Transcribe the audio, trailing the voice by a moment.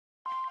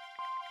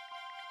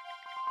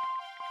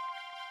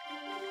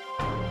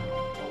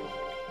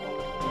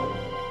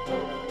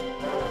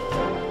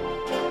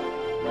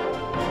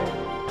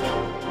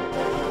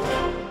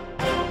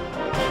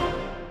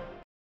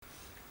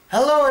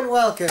Hello and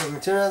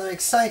welcome to another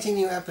exciting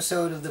new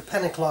episode of the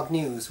Pen O'Clock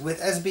News with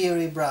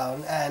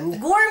SbRebrown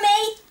and...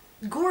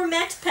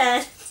 Gourmet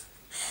pen!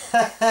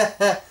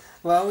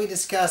 Well, we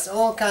discuss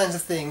all kinds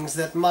of things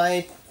that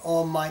might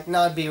or might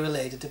not be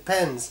related to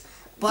pens.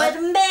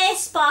 But may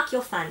spark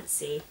your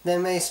fancy. They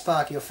may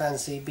spark your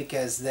fancy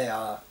because they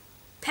are...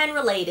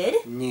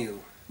 pen-related.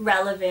 New.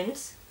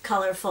 Relevant.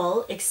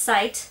 Colorful.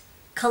 Excite.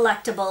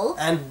 Collectible.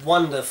 And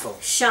wonderful.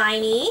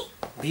 Shiny.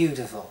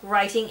 Beautiful.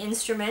 Writing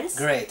instruments.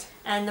 Great.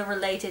 And the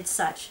related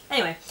such.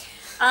 Anyway,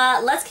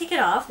 let's kick it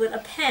off with a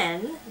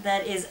pen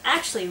that is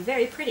actually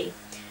very pretty.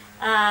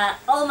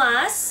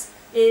 Omas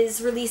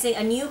is releasing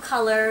a new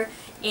color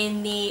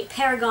in the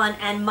Paragon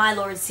and My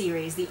Lord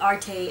series, the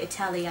Arte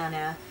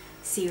Italiana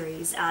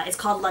series. It's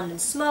called London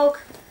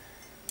Smoke.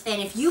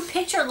 And if you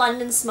picture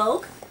London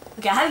Smoke...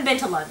 Okay, I haven't been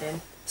to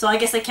London, so I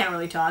guess I can't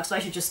really talk, so I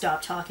should just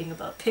stop talking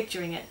about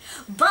picturing it.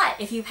 But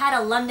if you've had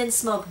a London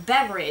Smoke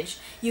beverage,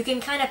 you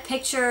can kind of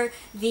picture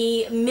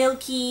the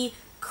milky,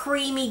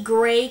 creamy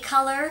gray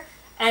color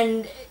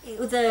and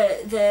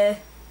the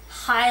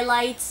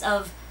highlights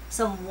of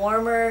some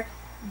warmer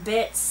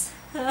bits.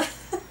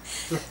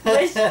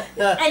 Which,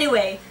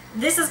 anyway,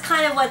 this is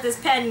kind of what this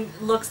pen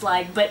looks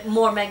like, but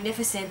more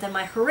magnificent than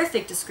my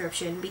horrific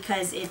description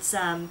because it's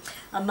a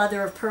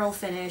mother of pearl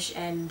finish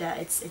and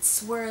it's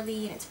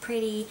swirly and it's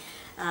pretty.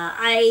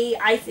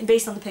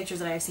 Based on the pictures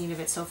that I've seen of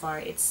it so far,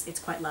 it's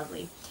quite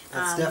lovely.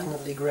 It's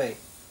definitely great.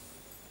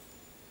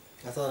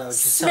 I thought I would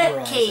just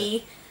summarize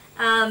it.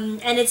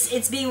 And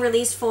it's being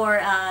released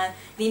for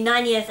the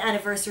 90th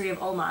anniversary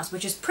of Omas,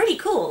 which is pretty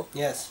cool.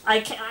 Yes.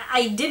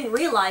 I didn't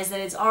realize that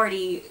it's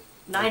already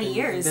 90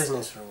 years. In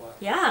business for a while.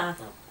 Yeah.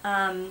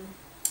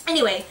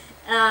 Anyway,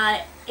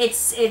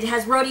 it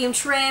has rhodium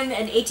trim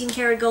and 18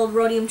 karat gold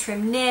rhodium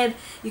trim nib.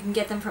 You can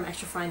get them from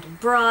Extra Fine to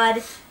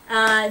Broad.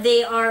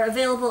 They are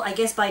available, I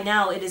guess by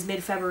now it is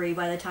mid-February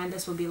by the time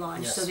this will be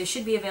launched, yes. So they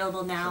should be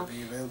available now. Should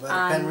be available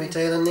at a pen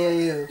retailer near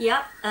you.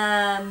 Yep.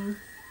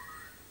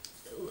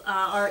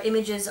 Our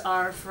images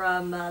are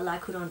from La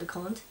Couronne de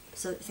Conte,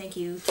 so thank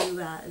you to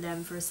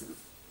them for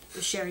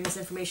sharing this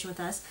information with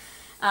us.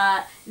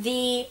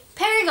 The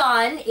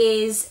Paragon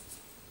is,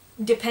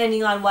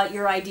 depending on what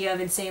your idea of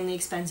insanely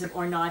expensive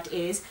or not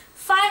is,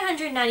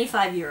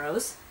 595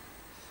 euros.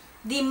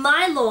 The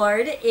My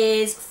Lord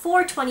is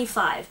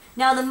 425.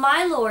 Now the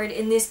My Lord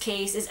in this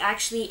case is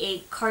actually a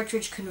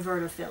cartridge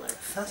converter filler.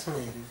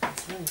 Fascinating.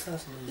 It's really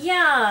fascinating.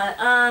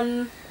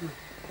 Yeah,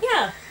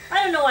 yeah.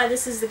 I don't know why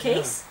this is the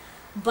case. Yeah.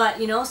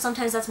 But, you know,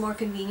 sometimes that's more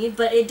convenient.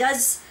 But it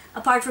does,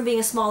 apart from being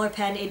a smaller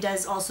pen, it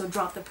does also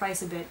drop the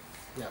price a bit.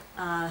 Yeah.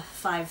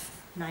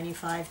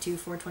 $5.95 to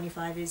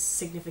 $4.25 is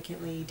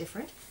significantly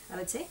different, I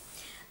would say.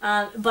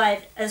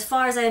 But as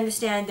far as I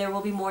understand, there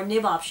will be more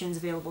nib options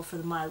available for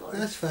the My Lord.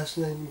 That's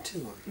fascinating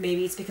too.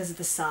 Maybe it's because of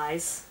the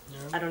size. Yeah.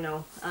 I don't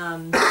know.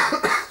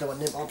 So what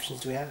nib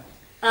options do we have?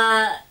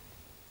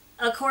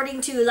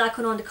 According to La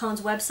Couronne de Conte's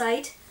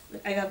website,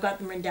 I've got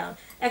them written down.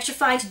 Extra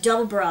fine to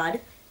double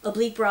broad,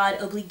 oblique broad,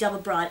 oblique double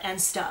broad,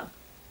 and stub.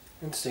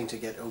 Interesting to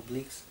get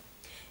obliques.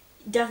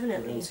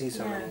 Definitely. I don't see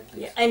so many obliques.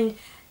 Yeah. And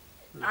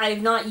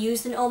I've not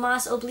used an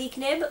Omas oblique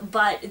nib,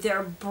 but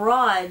their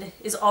broad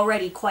is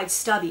already quite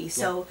stubby,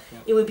 so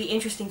it would be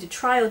interesting to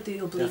try out the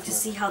oblique to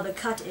see how the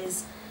cut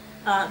is,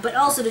 but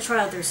also to try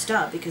out their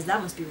stub, because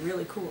that must be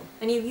really cool.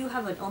 Any of you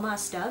have an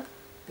Omas stub?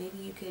 Maybe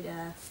you could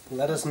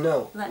let us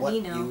know what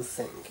you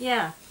think.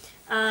 Yeah.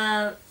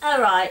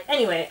 Alright,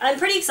 anyway, I'm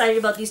pretty excited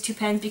about these two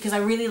pens because I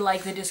really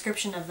like the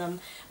description of them,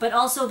 but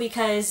also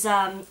because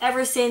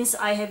ever since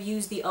I have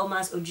used the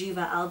Omas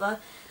Ogiva Alba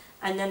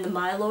and then the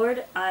My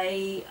Lord,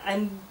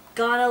 I'm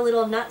gone a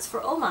little nuts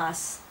for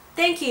Omas.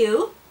 Thank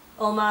you,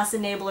 Omas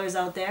enablers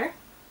out there.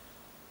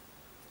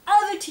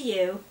 Over to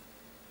you.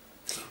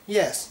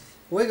 Yes,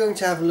 we're going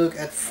to have a look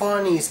at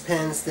Farney's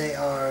pens. They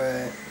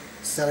are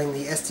selling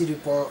the ST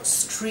Dupont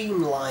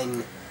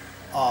Streamline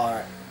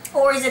R.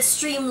 Or is it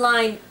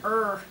Streamline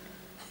R?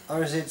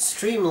 Or is it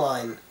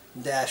Streamline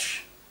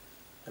dash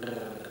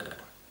R?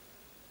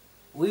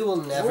 We will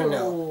never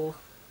know.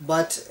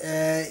 But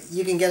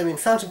you can get them in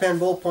fountain pen,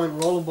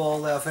 ballpoint,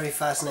 rollerball. They are very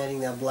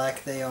fascinating. They're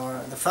black. They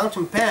are the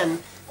fountain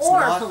pen.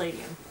 Or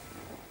palladium.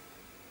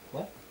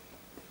 What?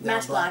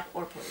 Matte black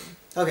or palladium.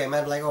 Okay,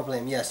 matte black or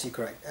palladium. Yes, you're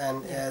correct.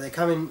 And they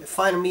come in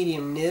fine and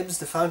medium nibs.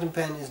 The fountain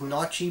pen is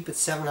not cheap.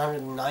 It's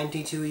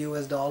 $792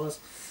 US.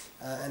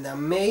 And they're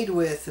made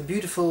with a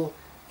beautiful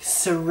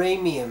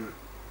ceramium.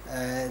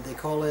 They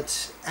call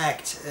it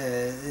ACT.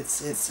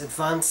 It's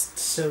advanced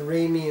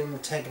ceramium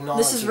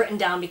technology. This is written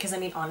down because, I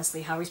mean,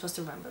 honestly, how are we supposed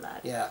to remember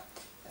that? Yeah.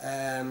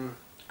 I'm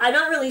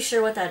not really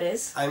sure what that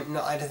is. I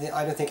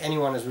don't think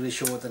anyone is really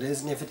sure what that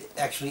is, and if it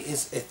actually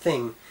is a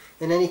thing.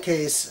 In any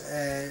case,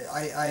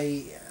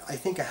 I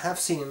think I have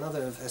seen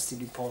another of ST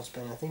Dupont's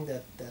pen. I think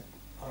that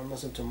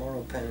Armors of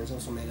Tomorrow pen is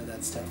also made of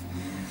that stuff.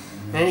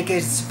 In any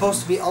case, it's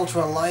supposed to be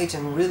ultra light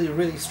and really,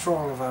 really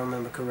strong, if I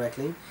remember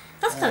correctly.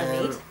 That's kind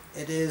of neat.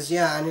 It is,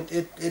 yeah, and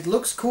it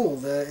looks cool.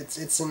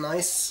 It's a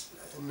nice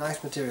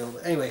material.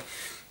 But anyway,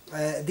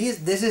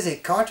 this is a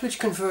cartridge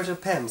converter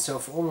pen. So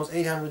for almost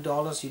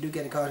 $800, you do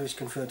get a cartridge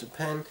converter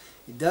pen.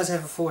 It does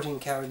have a 14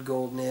 karat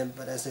gold nib,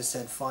 but as I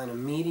said, fine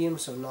and medium,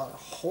 so not a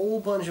whole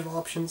bunch of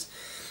options.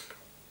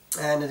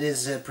 And it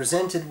is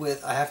presented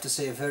with, I have to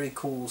say, a very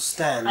cool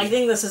stand. I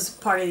think this is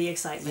part of the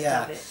excitement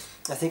of it.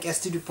 I think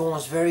St. Dupont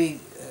is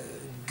very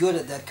good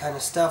at that kind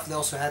of stuff. They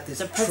also had this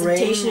the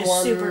presentation train one.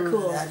 is super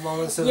cool. Had one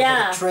with sort of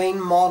like a train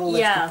model that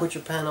you can put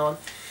your pen on.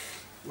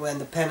 When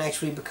the pen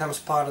actually becomes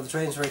part of the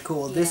train, it's very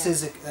cool. Yeah. This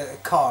is a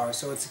car,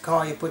 so it's a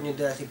car you put in your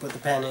desk, you put the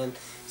pen in.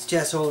 It's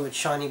chest holder with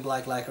shiny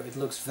black lacquer. It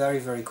looks very,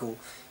 very cool,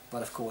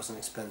 but of course an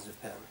expensive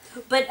pen.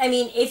 But I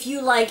mean, if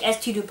you like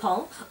St.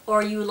 Dupont,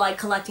 or you like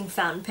collecting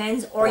fountain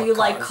pens, or you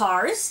like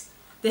cars,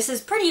 this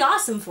is pretty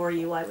awesome for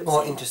you, I would say.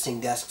 Or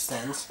interesting desk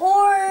stands.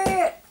 Or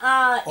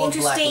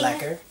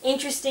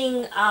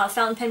interesting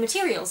fountain pen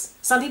materials.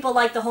 Some people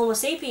like the Homo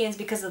sapiens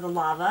because of the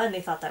lava, and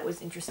they thought that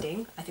was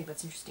interesting. I think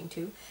that's interesting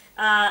too.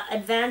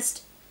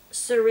 Advanced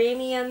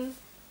ceramium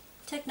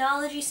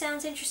technology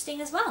sounds interesting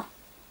as well.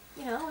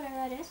 You know, whatever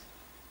that is.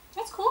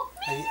 That's cool.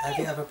 Have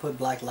you ever put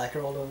black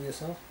lacquer all over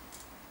yourself?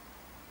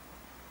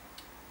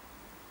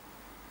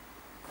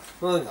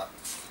 Well,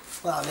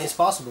 I mean, it's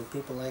possible.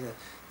 People like it.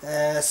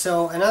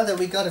 So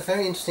we got a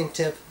very interesting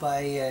tip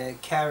by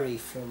Carrie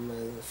from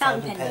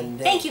Fountain Pen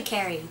Day. Thank you,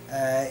 Carrie.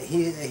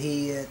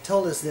 He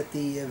told us that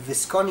the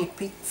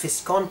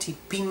Visconti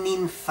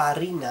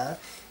Pininfarina,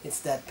 it's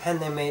that pen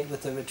they made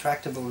with the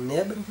retractable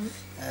nib,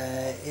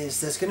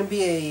 there's going to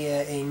be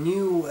a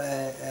new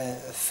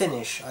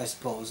finish, I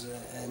suppose,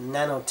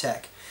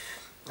 nanotech.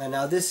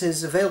 Now this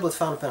is available at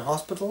Fountain Pen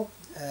Hospital,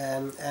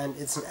 and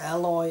it's an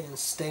alloy and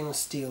stainless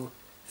steel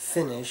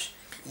finish.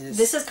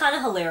 This is kind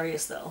of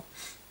hilarious, though.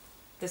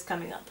 This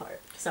coming up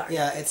part. Sorry.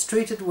 Yeah, it's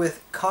treated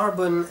with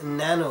carbon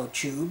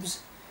nanotubes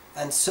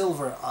and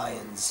silver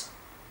ions.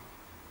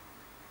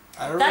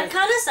 That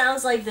kind of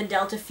sounds like the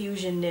Delta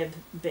Fusion nib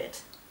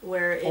bit,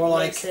 where it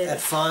makes it...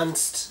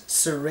 advanced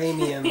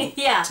ceramium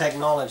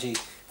technology.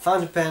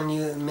 Fountain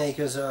pen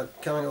makers are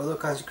coming up with all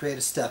kinds of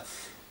creative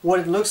stuff.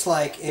 What it looks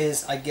like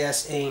is, I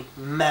guess, a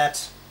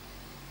matte,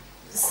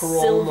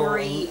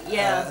 silvery,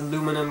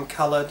 aluminum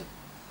colored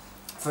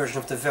version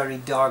of the very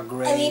dark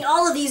gray. I mean,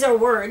 all of these are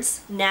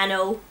words.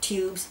 Nano,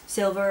 tubes,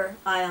 silver,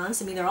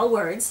 ions. I mean, they're all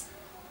words.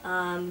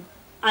 I'm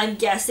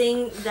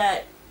guessing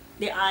that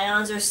the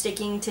ions are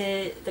sticking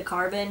to the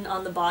carbon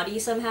on the body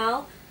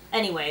somehow.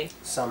 Anyway.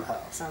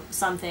 Somehow.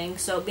 Something.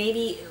 So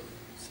maybe...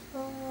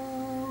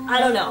 I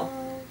don't know.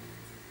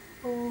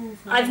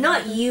 I've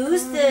not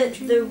used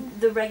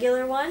the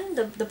regular one,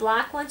 the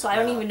black one, so I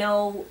don't even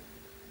know...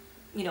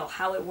 you know,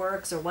 how it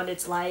works or what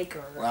it's like,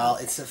 or... Well,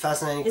 it's a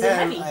fascinating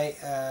pen. Is it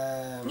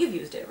heavy? You've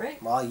used it, right?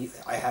 Well,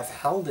 I have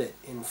held it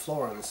in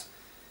Florence,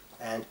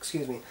 and,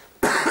 excuse me,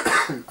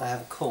 I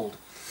have a cold.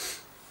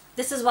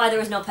 This is why there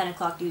was no pen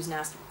o'clock used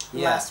last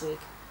week.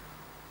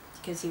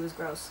 Because he was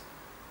gross.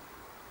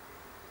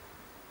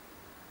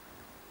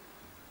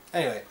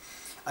 Anyway,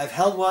 I've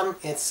held one.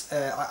 It's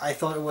I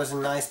thought it was a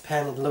nice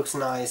pen. It looks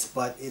nice,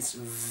 but it's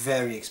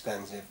very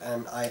expensive.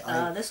 And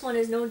this one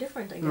is no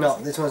different, I guess. No,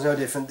 this one's no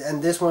different.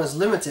 And this one is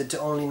limited to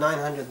only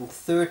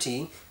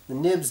 930. The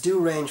nibs do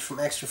range from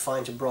extra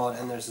fine to broad,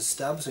 and there's a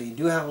stub, so you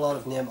do have a lot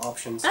of nib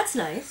options. That's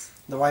nice.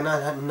 The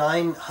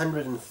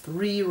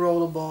 903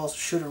 rollerballs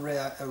should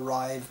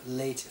arrive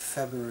late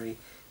February,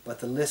 but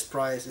the list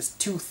price is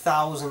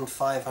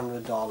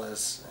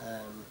 $2,500.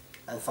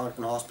 And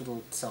Fountain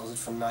Hospital sells it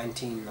for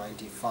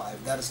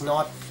 $19.95. That is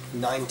not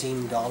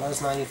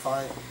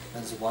 $19.95.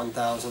 That is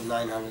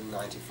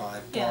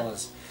 $1,995. Yeah.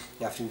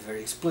 You have to be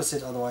very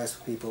explicit, otherwise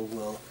people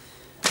will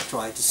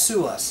try to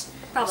sue us.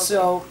 Probably.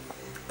 So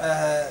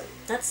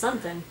that's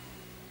something.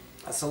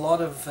 That's a lot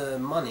of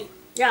money.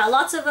 Yeah,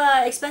 lots of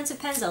expensive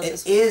pens out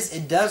this week.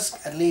 It does,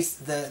 at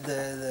least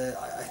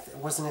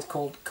wasn't it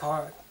called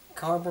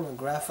carbon or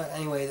graphite?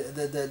 Anyway,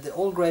 the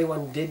old grey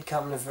one did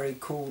come in a very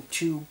cool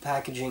tube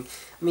packaging.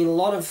 I mean, a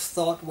lot of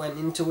thought went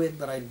into it,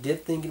 but I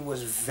did think it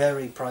was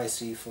very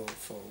pricey for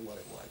what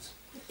it was.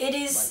 It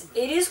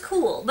is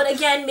cool, but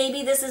again,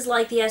 maybe this is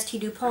like the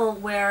St. Dupont,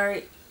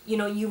 where you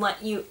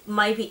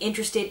might be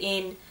interested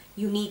in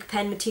unique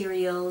pen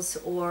materials,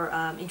 or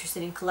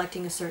interested in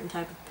collecting a certain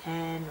type of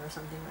pen or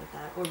something like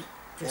that, or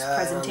just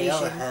presentation. And on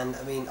the other hand,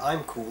 I mean,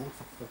 I'm cool,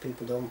 but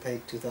people don't pay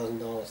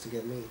 $2,000 to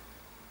get me.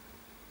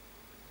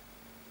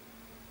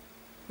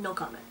 No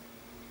comment.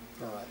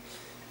 Alright.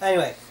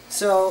 Anyway,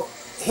 so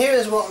here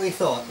is what we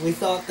thought. We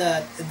thought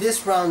that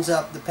this rounds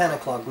up the Pen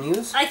O'Clock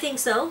news. I think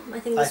so. I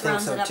think this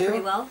rounds it up pretty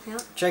well. Yeah.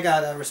 Check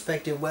out our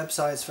respective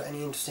websites for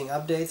any interesting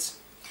updates.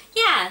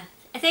 Yeah.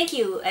 Thank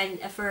you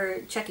and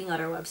for checking out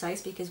our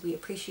websites, because we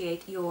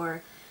appreciate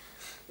your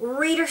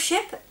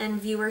readership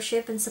and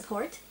viewership and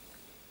support.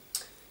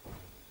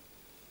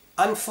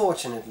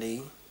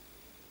 Unfortunately,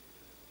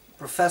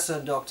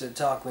 Professor Dr.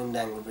 Tarquin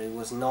Dangleberry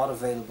was not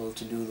available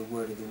to do the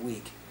word of the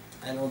week.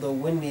 And although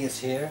Wendy is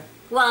here...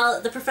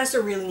 Well, the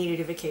professor really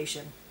needed a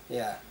vacation.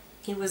 Yeah.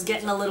 He was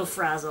getting a little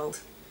frazzled.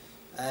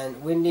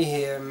 And Wendy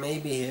here may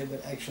be here,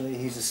 but actually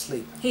he's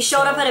asleep. He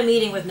showed up at a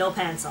meeting with no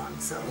pants on,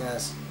 so...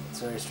 Yes,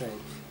 it's very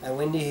strange. And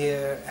Wendy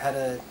here had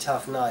a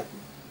tough night.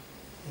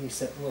 He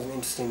said was an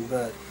interesting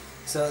bird.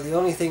 So the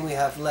only thing we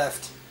have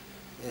left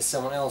is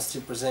someone else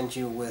to present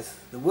you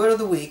with the word of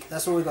the week.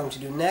 That's what we're going to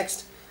do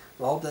next.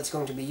 We hope that's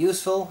going to be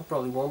useful. It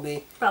probably won't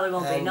be. Probably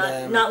won't be.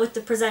 Not with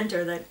the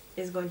presenter that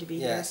is going to be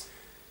here.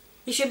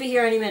 He should be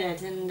here any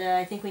minute, and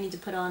I think we need to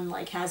put on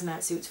like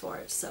hazmat suits for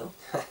it. So.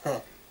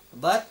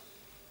 But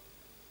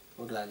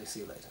we'll gladly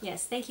see you later.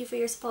 Yes. Thank you for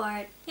your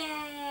support.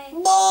 Yay!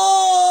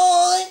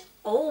 Bye!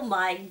 Oh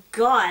my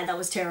God, that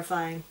was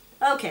terrifying.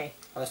 Okay.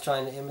 I was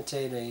trying to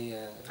imitate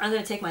a. I'm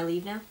gonna take my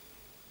leave now.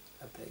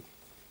 A pig.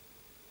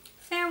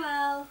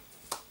 Farewell.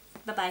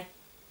 Bye bye.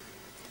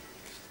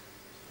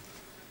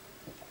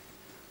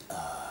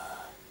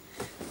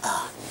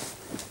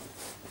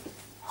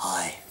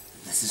 Hi,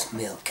 this is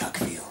Mill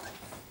Cuckfield.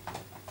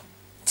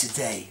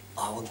 Today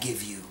I will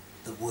give you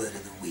the word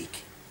of the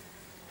week.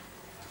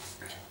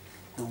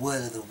 The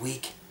word of the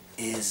week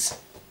is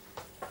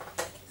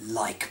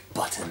like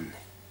button.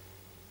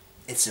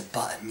 It's a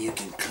button you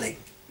can click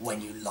when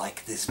you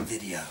like this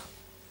video.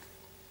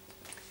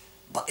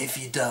 But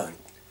if you don't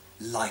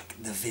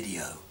like the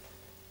video,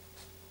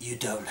 you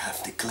don't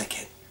have to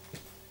click it.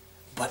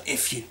 But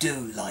if you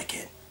do like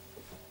it,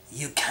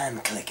 you can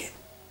click it.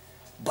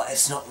 But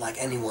it's not like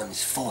anyone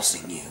is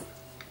forcing you.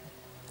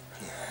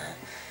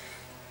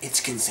 It's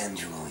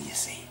consensual, you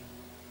see.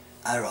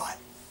 Alright.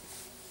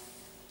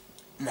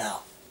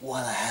 Now,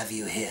 while I have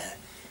you here,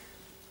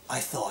 I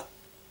thought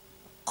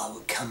I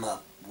would come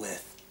up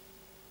with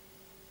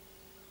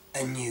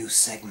a new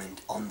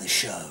segment on the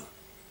show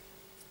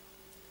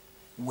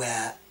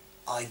where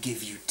I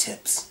give you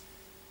tips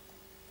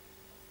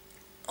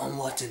on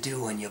what to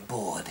do when you're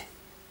bored.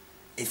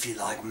 If you're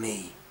like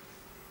me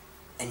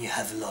and you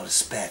have a lot of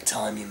spare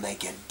time, you may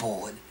get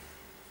bored.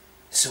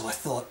 So I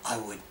thought I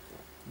would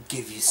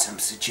give you some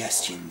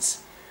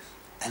suggestions,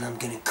 and I'm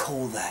gonna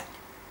call that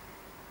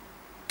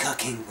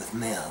Cucking with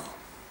Mill.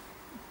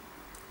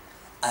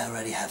 I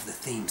already have the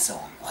theme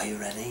song. Are you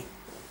ready?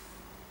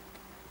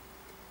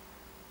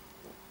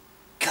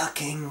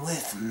 Cucking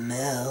with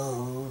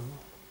Mill.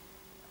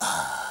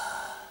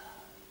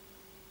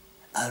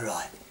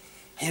 Alright,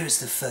 here's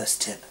the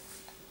first tip.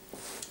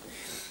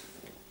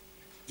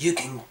 You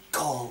can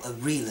call a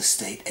real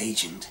estate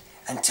agent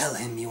and tell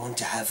him you want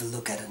to have a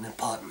look at an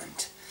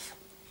apartment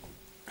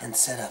and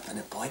set up an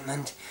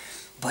appointment,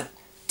 but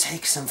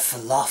take some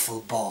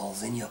falafel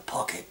balls in your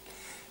pocket.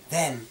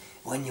 Then,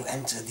 when you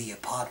enter the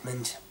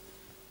apartment,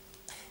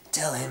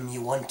 tell him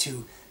you want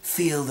to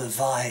feel the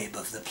vibe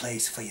of the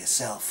place for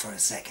yourself for a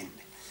second,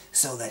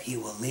 so that he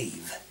will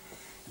leave.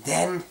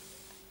 Then,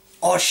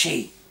 or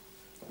she,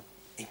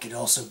 it could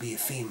also be a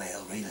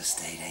female real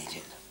estate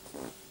agent.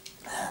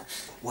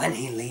 When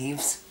he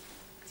leaves,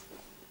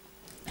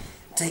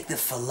 take the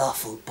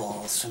falafel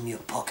balls from your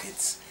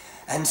pockets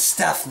and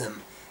stuff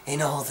them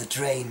in all the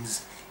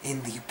drains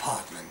in the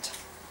apartment.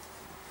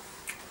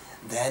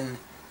 Then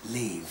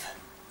leave.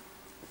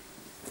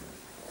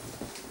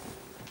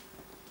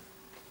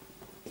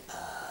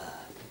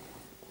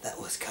 That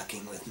was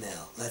Cucking with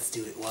Mill. Let's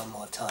do it one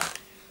more time.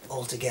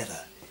 All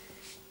together.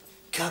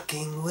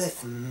 Cucking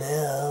with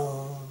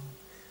Mill.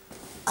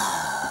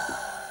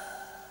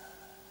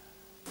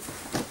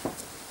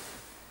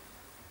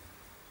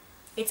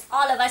 It's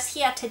all of us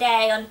here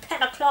today on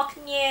 10 o'clock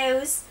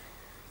news.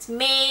 It's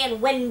me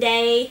and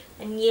Wendy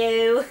and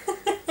you.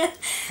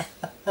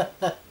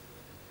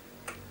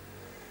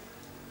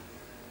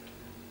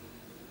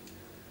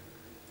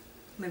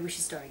 Maybe we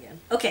should start again.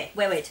 Okay,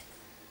 wait.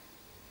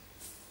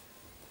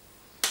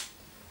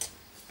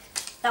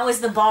 That was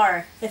the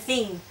bar, the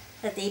thing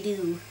that they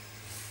do.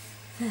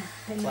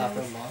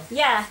 Clapper bar?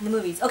 Yeah, in the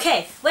movies.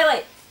 Okay,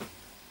 wait.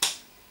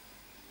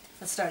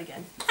 Let's start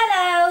again.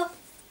 Hello!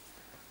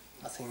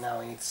 I think now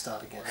we need to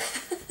start again.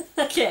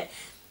 Okay.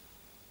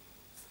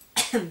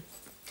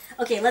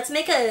 Okay, let's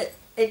make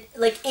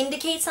like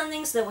indicate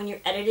something so that when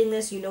you're editing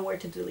this, you know where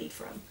to delete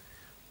from.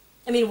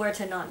 I mean, where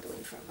to not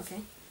delete from,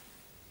 okay?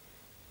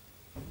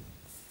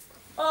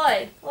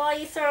 Oi, why are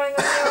you throwing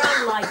me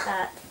around like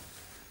that?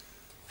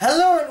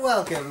 Hello and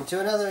welcome to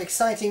another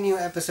exciting new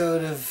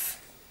episode of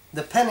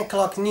the 10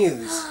 o'clock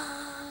news.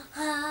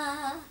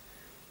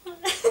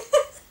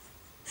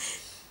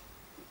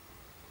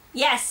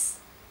 Yes.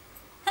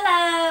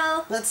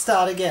 Hello. Let's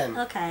start again.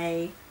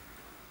 Okay.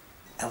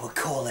 I will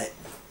call it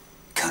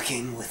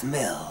Cooking with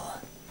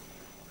Mill.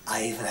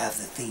 I even have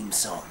the theme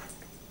song.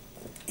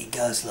 It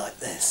goes like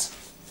this.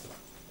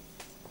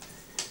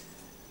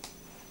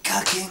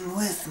 Cooking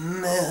with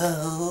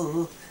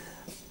Mill.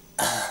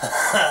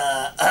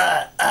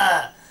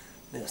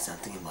 There was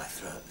something in my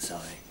throat,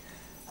 sorry.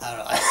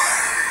 Alright.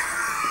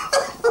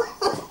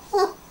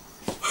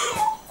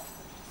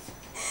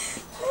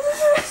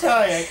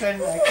 Sorry, I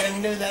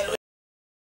couldn't do that.